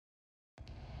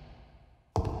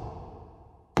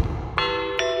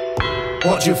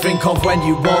What do you think of when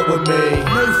you walk with me?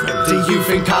 Do you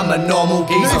think I'm a normal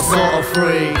geezer sort of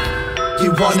freak?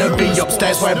 You wanna be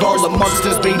upstairs where all the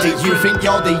monsters be? Do you think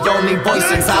you're the only voice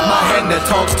inside my head that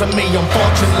talks to me?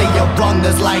 Unfortunately you're wrong,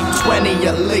 there's like 20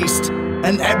 at least,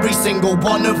 and every single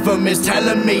one of them is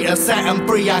telling me to set them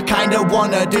free. I kinda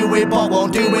wanna do it but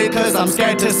won't do it cause I'm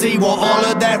scared to see what all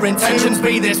of their intentions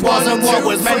be. This wasn't what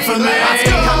was meant for me. I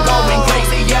think I'm going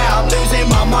crazy, yeah, I'm losing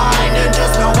my mind. And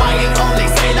just know I ain't only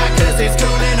say that cause it's cool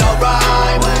and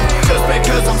alright. Just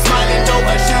because I'm smiling don't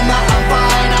assume that I'm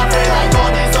fine. I feel like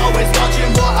God is always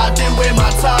watching what I do with my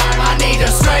time. I need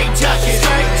a straight jacket,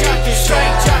 straight jacket,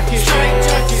 straight jacket, straight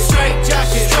jacket, straight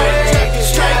jacket, straight jacket,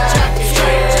 straight jacket,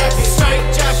 straight jacket, straight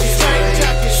jacket, straight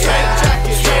jacket, straight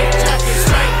jacket, straight jacket, straight jacket,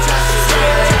 straight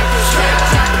jacket, straight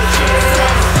jacket.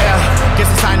 Yeah,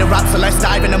 guess it's time to rap, so let's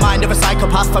dive in the mind of a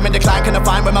psychopath. I'm in decline, can I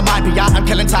find where my mind be at? I'm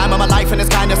killing time on my life and it's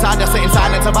kinda sad. I sit in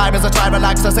silence, survive as I try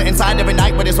relax. I sit inside every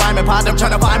night with this rhyming pad. I'm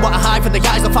trying to find what I hide from the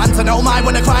eyes of fans. I don't mind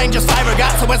when they're crying, just fire a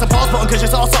gap. So where's the pause button cause you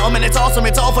saw something and it's awesome.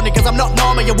 It's all funny cause I'm not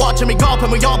normal. You're watching me gawp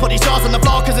and we all put these jaws on the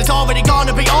floor cause it's already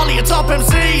gonna be all of your top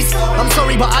MCs. I'm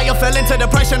sorry but I fell into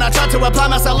depression. I tried to apply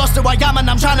myself, lost who I am and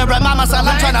I'm trying to remind myself.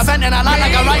 I'm trying to vent and I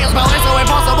like a riot spell. It's so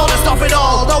impossible to stop it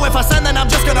all. Though if I send then I'm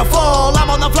just gonna fall. I'm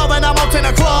on the floor and I'm out in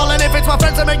a crawl. And if it's my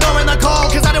friends I'm ignoring the call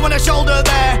cause I don't wanna shoulder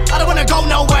there. I don't wanna go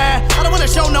nowhere. I don't wanna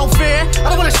show no fear. I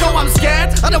don't wanna show I'm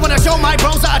scared. I don't wanna show my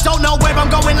bros that I don't know where I'm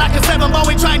going. Like a 7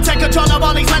 boy try and take control of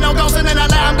all these mental ghosts and then I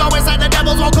let them go. It's like the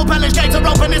devil's walk up and his gates are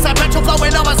open. It's like petrol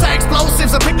flowing over, say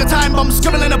explosives. I pick the time bomb,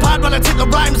 scribbling apart while I take the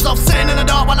rhymes off. Sitting in the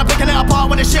dark while I'm picking it apart.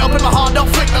 When it's shit up in my heart, don't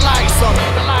flick the lights on.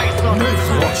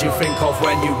 What do you think of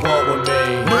when you walk with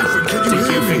me? Do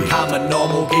you think I'm a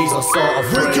normal geezer sort of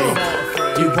freak?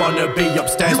 You wanna be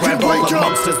upstairs where all the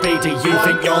monsters be? Do you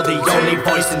think you're the only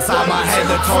voice inside my head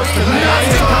that talks to me? I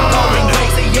think I'm going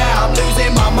crazy, yeah, I'm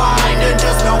losing my mind. And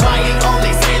just know I ain't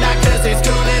only say that cause it's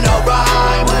cool and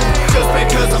alright. Just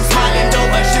because I'm smiling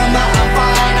don't assume that I'm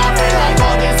fine. I feel like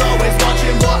God is always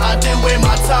watching what I do with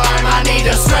my time. I need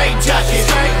a straight jacket,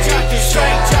 straight jacket,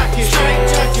 straight jacket, straight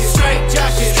jacket, straight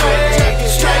jacket, straight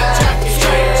jacket, straight jacket,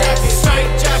 straight jacket,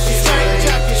 straight jacket, straight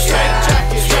jacket, straight jacket, straight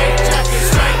jacket, straight jacket,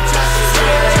 straight jacket,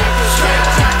 straight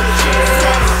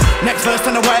jacket. Next verse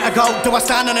and where to go. Do I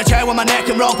stand on a chair with my neck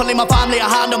and rope? I leave my family a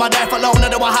hand on my death alone. Or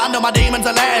do I handle my demons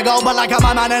and let it go? But like am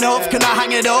I man enough? Can I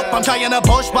hang it up? I'm trying to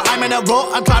push but I'm in a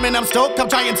rut. I'm climbing, I'm stuck, I'm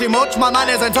trying too much. My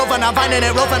mind isn't tough and I'm finding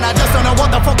it rough. And I just don't know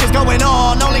what the fuck is going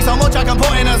on. Only so much I can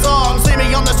put in a song. See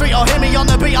me on the street or hear me on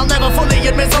the beat, I'll never fully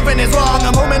admit something is wrong.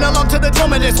 I'm humming along to the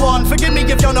drum of this one. Forgive me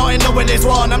if you're not in love with this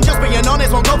one. I'm just being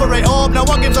honest, won't cover it up. No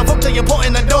one gives a fuck till you put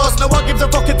in the dust. No one gives a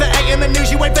fuck if they're hating the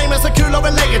news. You ain't famous or cool or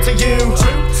related to you.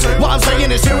 What I'm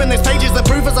saying is true and this page is the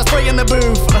proof as I spray in the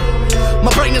booth.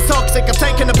 My brain is toxic, I've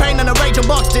taken the pain and the rage and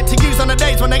boxed it to use on the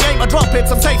days when they aim my drop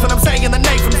hits. I'm safe and I'm saying the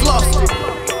Nathan's lost.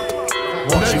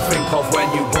 What do you think of when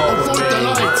you walk with me?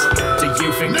 Do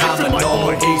you think I'm a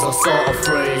normal geezer sort of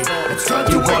freak?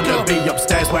 You wanna be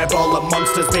upstairs where all the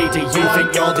monsters be? Do you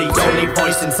think you're the only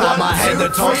voice inside my head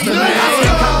that talks to me? I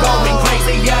think I'm going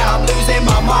crazy, yeah, I'm losing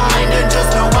my mind. And just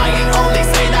know I ain't only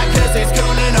say that cause it's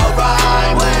cool and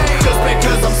alright. Just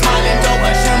because I'm